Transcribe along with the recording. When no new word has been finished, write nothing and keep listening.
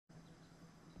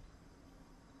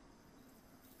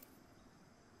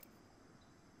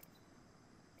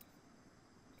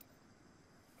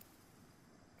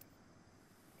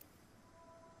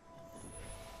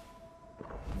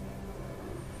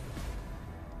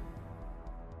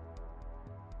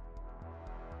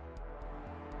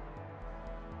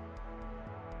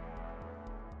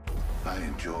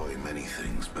enjoy many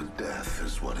things, but death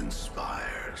is what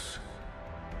inspires.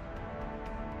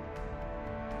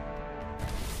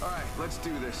 Alright, let's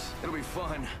do this. It'll be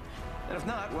fun. And if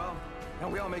not, well,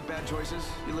 we all make bad choices.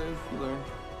 You live, you learn.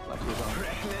 Life goes on.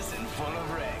 Reckless and full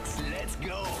of wrecks. Let's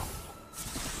go!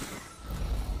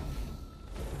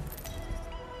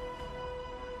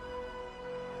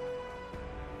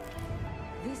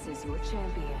 This is your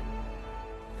champion.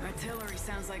 Artillery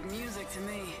sounds like music to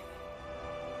me.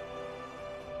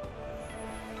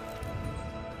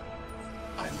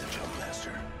 I'm the jump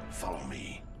master. Follow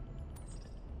me.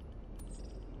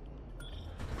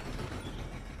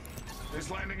 This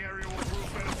landing area will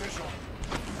prove beneficial.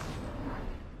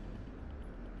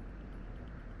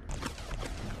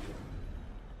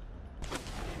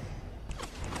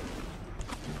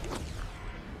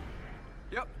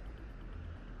 Yep.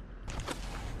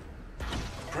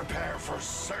 Prepare for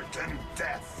certain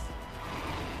death.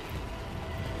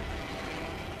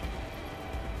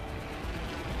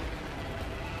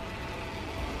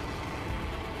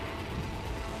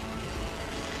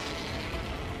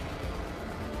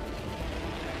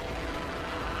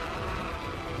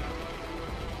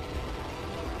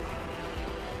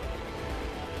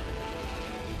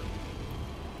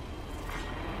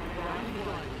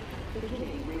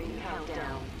 Beginning ring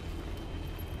countdown.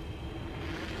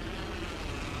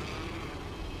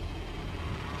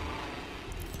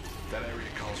 That area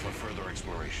calls for further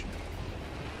exploration.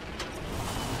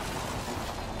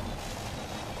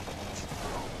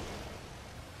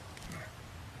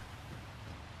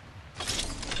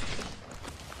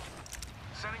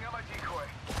 Sending out my decoy.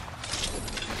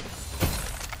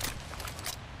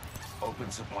 Open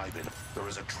supply bin. There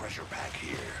is a treasure pack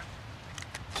here.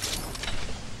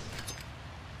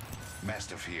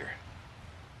 Mastiff here.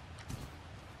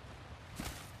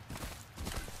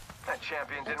 That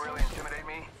champion didn't really intimidate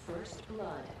me. First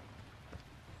blood.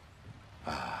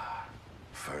 Ah,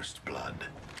 first blood.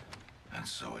 And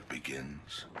so it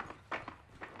begins.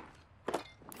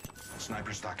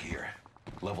 Sniper stock here.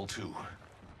 Level 2.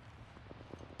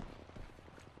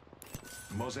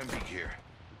 Mozambique here.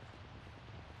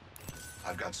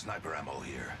 I've got sniper ammo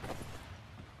here.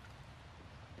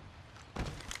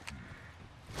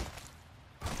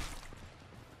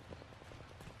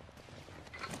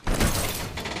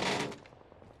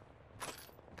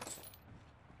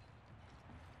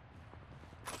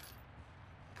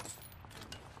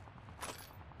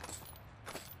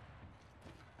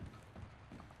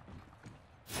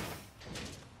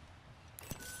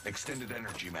 Extended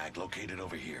energy mag located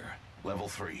over here. Level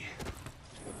 3.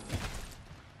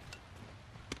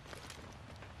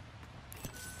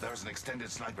 There's an extended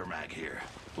sniper mag here.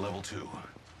 Level 2.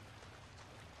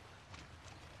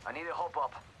 I need a hop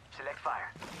up. Select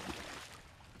fire.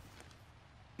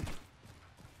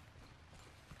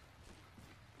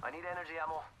 I need energy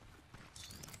ammo.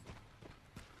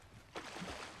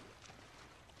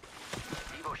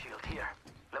 Evo shield here.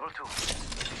 Level 2.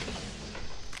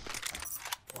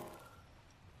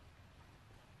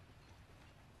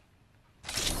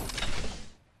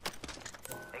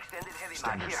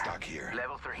 Standard stock here.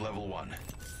 Level 3. Level 1.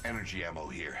 Energy ammo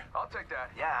here. I'll take that.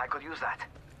 Yeah, I could use that.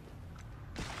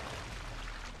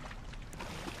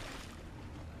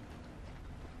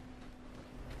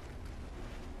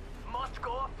 Must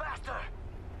go faster.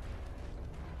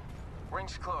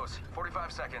 Ring's close.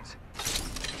 45 seconds.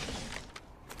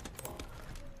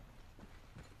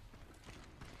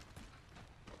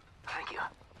 Thank you.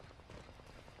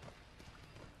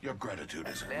 Your gratitude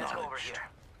is Let's go over acknowledged. here.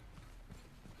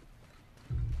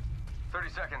 30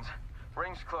 seconds.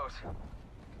 Ring's close.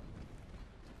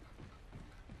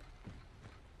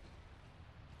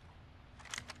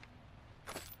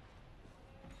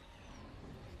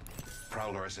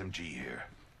 Prowler SMG here.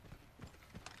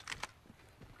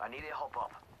 I need a hop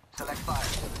up. Select fire.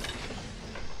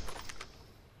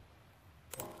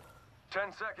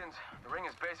 10 seconds. The ring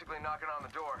is basically knocking on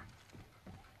the door.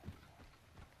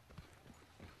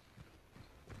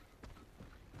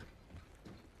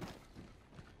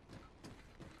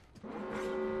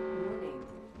 Warning.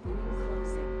 Ring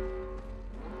closing.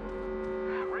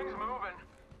 Ring's moving.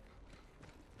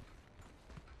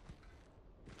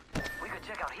 We could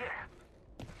check out here.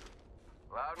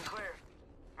 Loud and clear.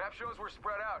 Map shows we're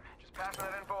spread out. Just passing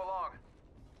that info along.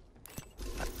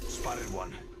 Spotted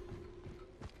one.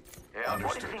 Yeah, What do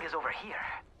Understood. you think is over here?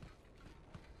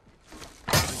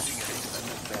 Placing an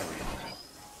independent variable.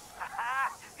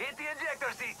 Hit the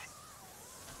ejector seat.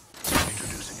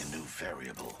 Introducing a new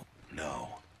variable. No.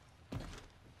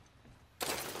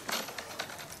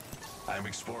 I'm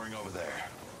exploring over there.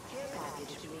 Care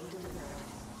package being delivered.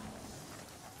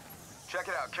 Check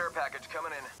it out. Care package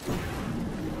coming in.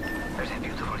 There's a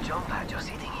beautiful jump pad just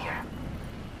sitting here.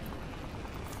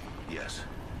 Yes.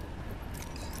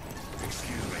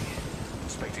 Excuse me.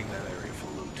 Inspecting that area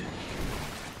for loot.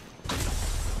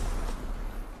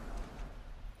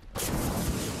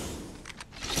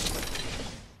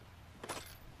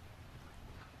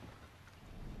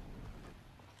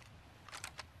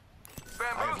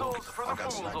 Bamboozles for the I've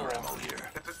got sniper fools. ammo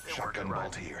here. Shotgun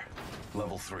bolt here.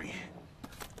 Level 3.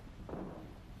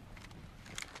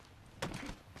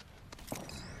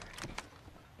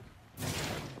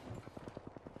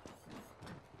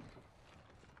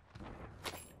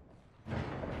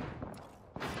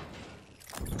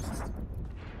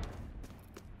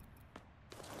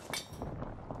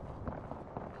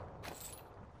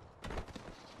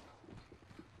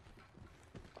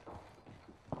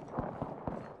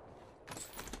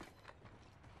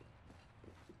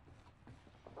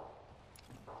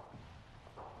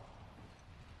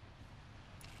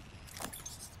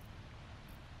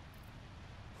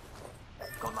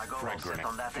 Got my Frag goggles set grenade.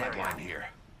 on that Frag area. line here.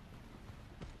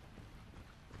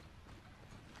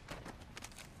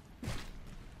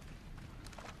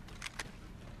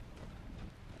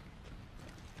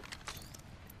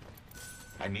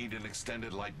 I need an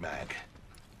extended light mag.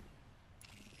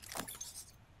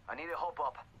 I need a hop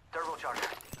up.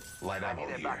 Turbocharger. Light I ammo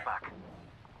need a here. backpack.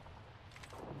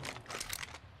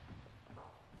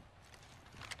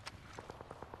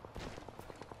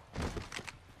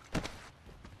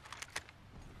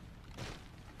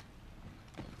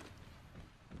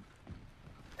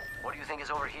 What do you think is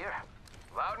over here?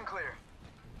 Loud and clear.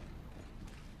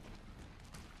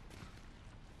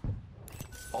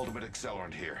 Ultimate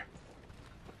accelerant here.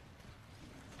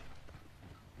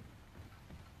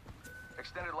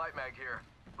 Extended light mag here.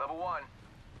 Level 1.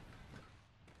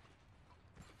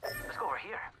 Let's go over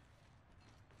here.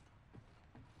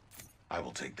 I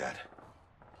will take that.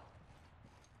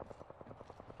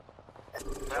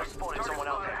 There's spotted someone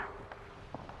out there.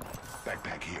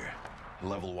 Backpack here.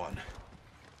 Level 1.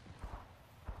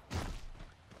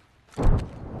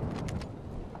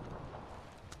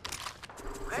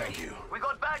 Thank you. We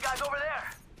got bad guys over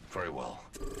there. Very well.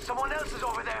 Someone else is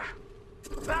over there.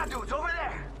 Bad dudes over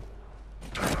there.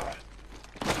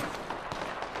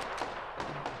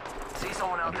 See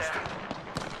someone out there?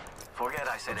 Forget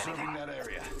I said Observing anything. that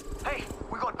area. Hey,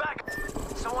 we got back.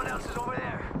 Someone else is over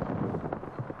there.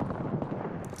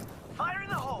 Fire in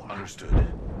the hole. Understood.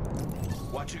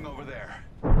 Watching over there.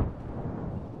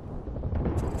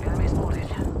 Enemy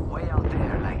spotted. Way out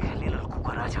there, like little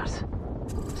cucarachas.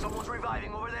 Someone's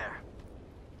reviving over there.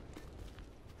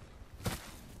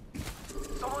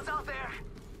 Someone's out there.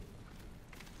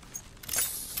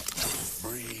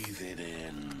 Breathe it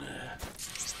in.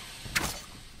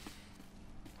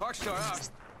 Arcstar out.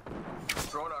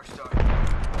 Throwing Arcstar.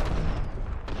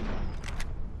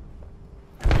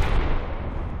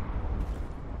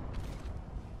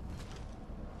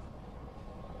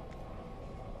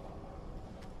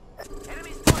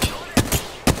 Enemy spotted over there.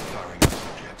 Firing on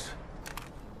subjects.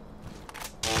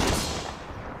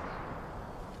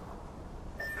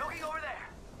 Looking over there.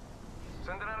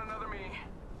 Sending out another me.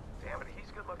 Damn it,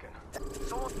 he's good looking.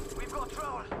 Someone, we've got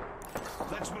trouble.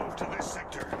 Let's move to this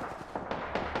sector.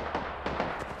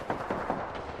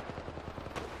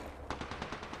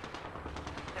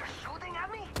 They're shooting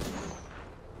at me.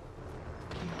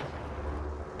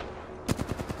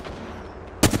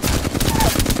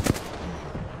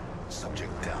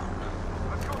 Subject down.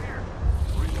 Let's go here.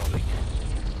 Reloading.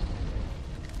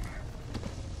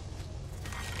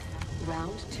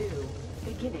 Round 2.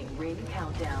 Beginning ring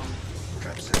countdown.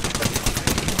 Trap set.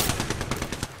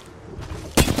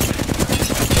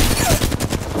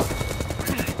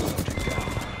 Subject down.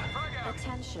 Frag out.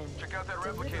 Attention. Check out that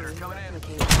replicator Delivering coming in.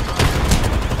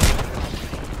 replicator.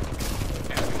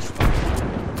 Enemy spotted.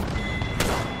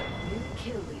 New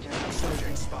kill leader Subject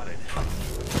appointed. spotted.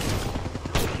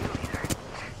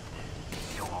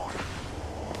 Show off.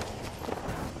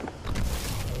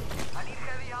 I need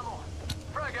heavy ammo.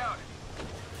 Frag out.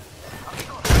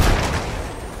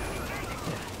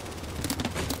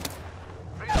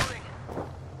 Reloading.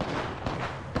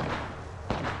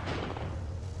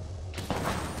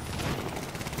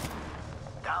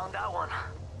 Down that one.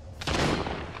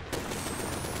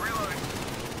 Reloading.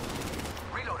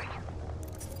 Reloading.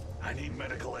 I need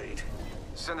medical aid.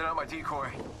 Sending out my decoy.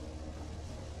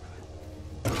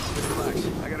 Relax.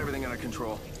 I got everything under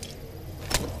control.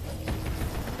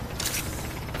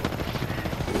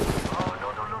 Oh,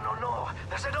 no, no, no, no, no.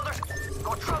 There's another.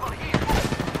 Got trouble here.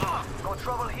 Got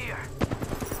trouble here.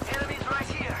 Enemies right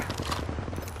here.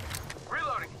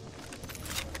 Reloading.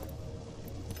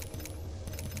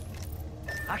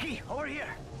 Aquí, over here.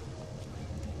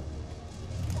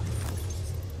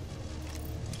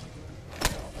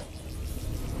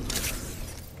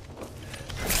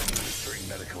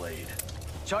 blade.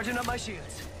 Charging up my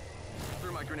shields.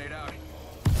 Threw my grenade out.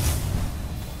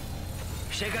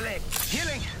 Shake a leg.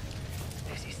 Healing!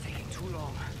 This is taking too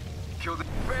long. Kill the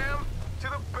bam to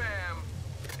the bam.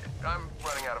 I'm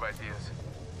running out of ideas.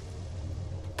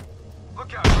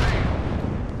 Look out, Ray!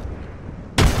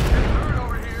 Getting hurt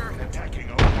over here.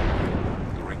 Attacking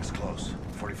over. The ring's close.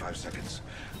 45 seconds.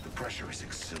 The pressure is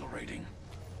exhilarating.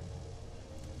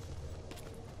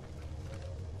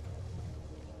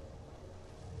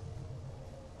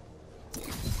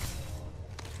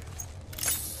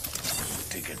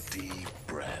 Take a deep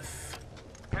breath.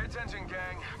 Pay attention,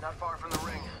 gang. Not far from the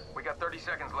ring. We got 30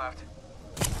 seconds left.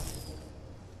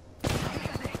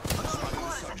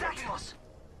 Squad is attacking us.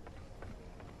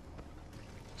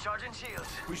 Charging shields.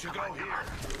 We should go here.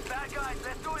 Bad guys,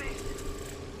 let's do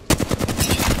this.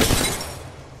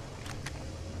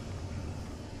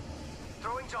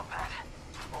 Throwing jump pad.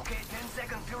 Okay, 10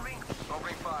 seconds till ring.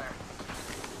 Opening fire.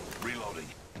 Reloading.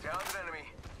 Downed an enemy.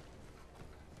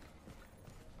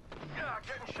 Yeah,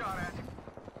 getting shot at.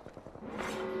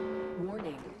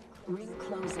 Warning. Ring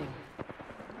closing.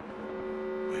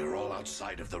 We're all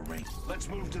outside of the ring. Let's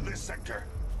move to this sector.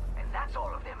 And that's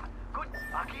all of them. Good.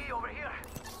 Aki, over here.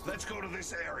 Let's go to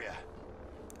this area.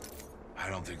 I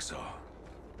don't think so.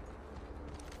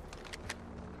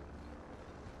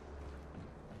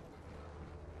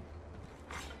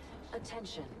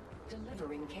 Attention.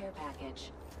 Delivering care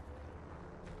package.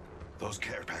 Those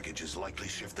care packages likely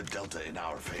shift the delta in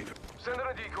our favor. Send in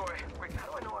a decoy. Wait,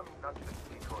 how do I know I'm not the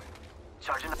decoy?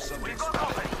 Charging up. Subject We've got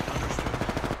spotted.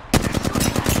 company.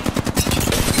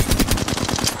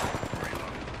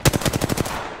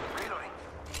 Reloading.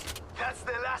 That's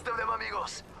the last of them,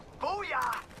 amigos.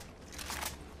 Booyah!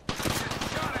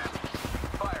 Shot at.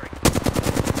 Firing.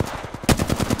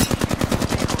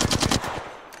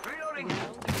 Reloading.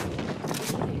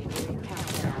 Ring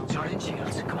countdown. Charging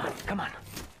shields. Come on, come on.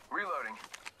 Reloading.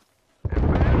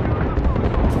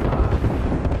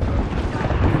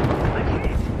 I'm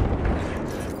hit.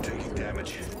 Taking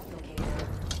damage.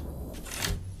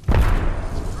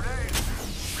 Grenade.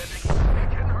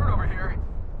 Getting hurt over here.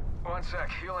 One sec.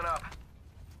 Healing up.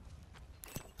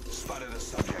 Spotted a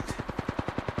subject.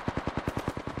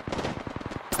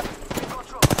 We've got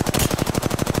trouble.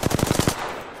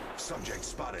 Subject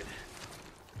spotted.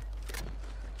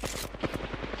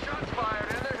 Shots fired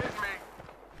and they're hitting me.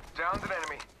 Downed an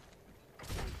enemy.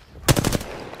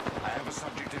 I have a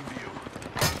subject in view.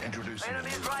 Introducing a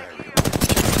Enemies new right variable. here.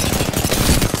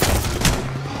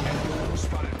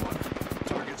 Spotted one.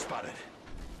 Target spotted.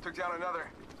 Took down another.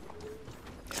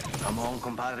 Come on,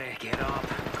 compadre. Get up.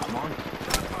 Come on.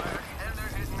 Shot fired and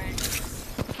they're hitting me.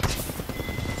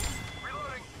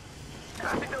 Reloading.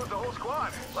 I think that was the whole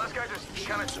squad. Last guy just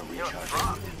kind Shields are of, recharging.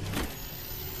 dropped.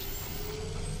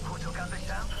 Who took out the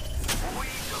stamp? We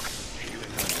took.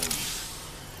 Healing on wounds.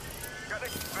 Got a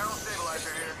barrel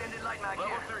stabilizer here. Extended light mag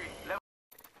Level here. 3.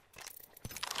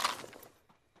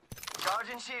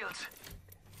 Charging shields.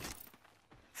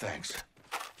 Thanks.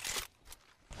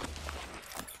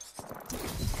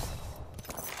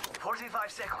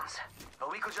 45 seconds.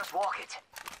 But we could just walk it.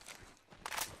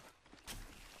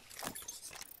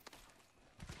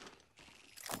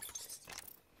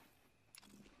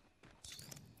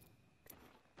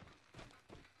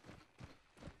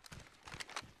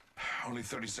 Only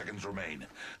 30 seconds remain.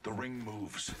 The ring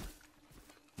moves.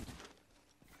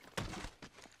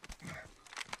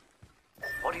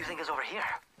 What do you think is over here?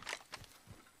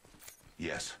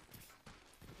 Yes.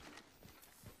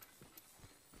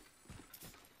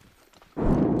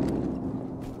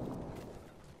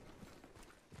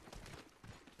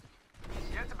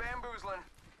 Get to bamboozling.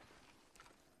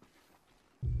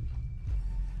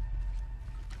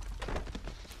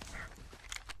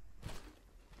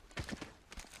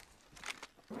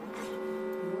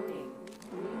 Warning.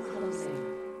 Ring closing.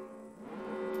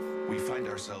 We find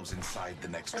ourselves inside the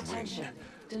next Attention.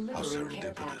 ring. How Delivering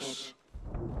care serendipitous. package.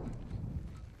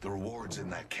 The rewards in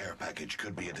that care package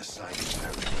could be a deciding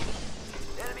factor.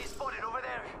 Enemy spotted over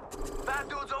there. Bad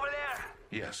dudes over there.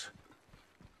 Yes.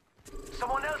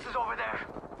 Someone else is over there.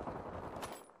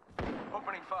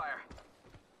 Opening fire.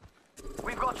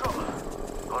 We've got trouble.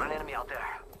 Got an enemy out there.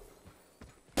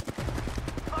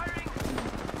 Firing!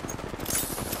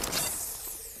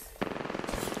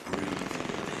 Breathe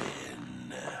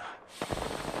in.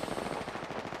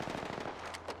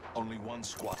 Only one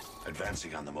squad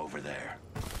advancing on them over there.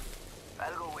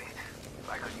 I'll go wait.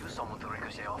 I could use someone to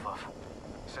ricochet off of.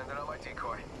 Sending out my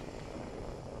decoy.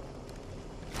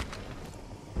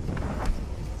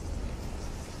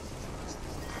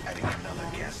 Adding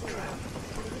another gas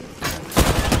trap.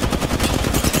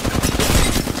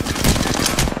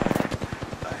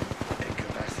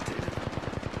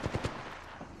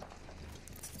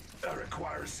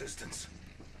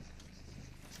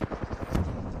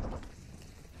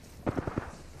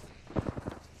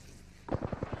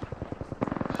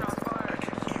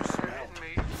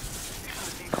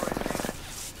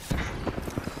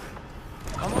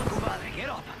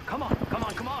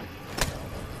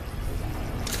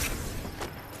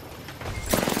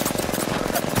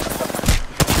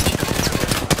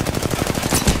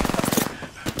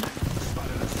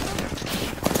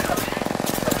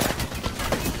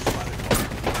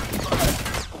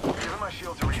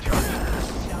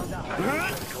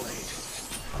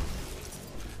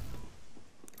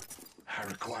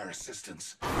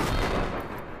 assistance.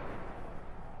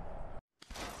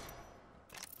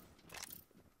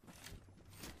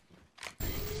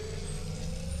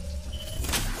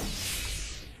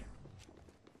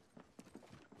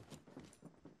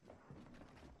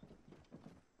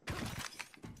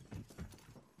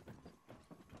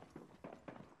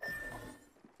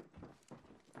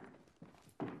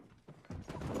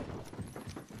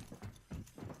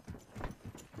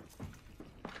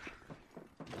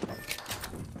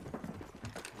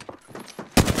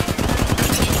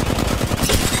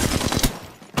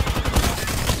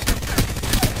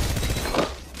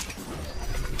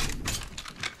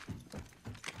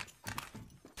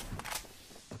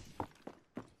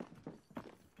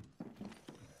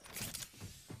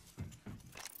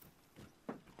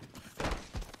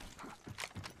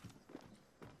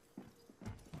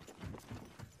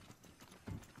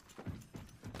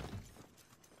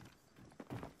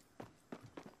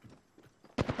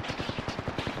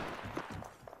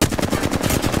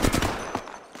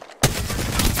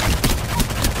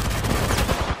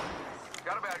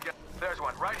 Got a bad guy. There's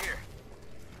one, right here.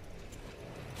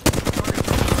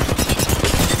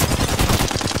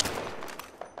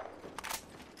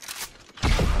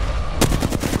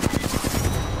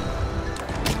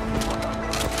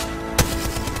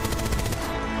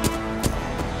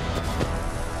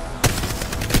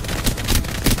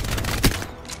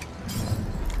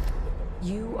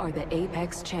 You are the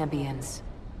Apex Champions.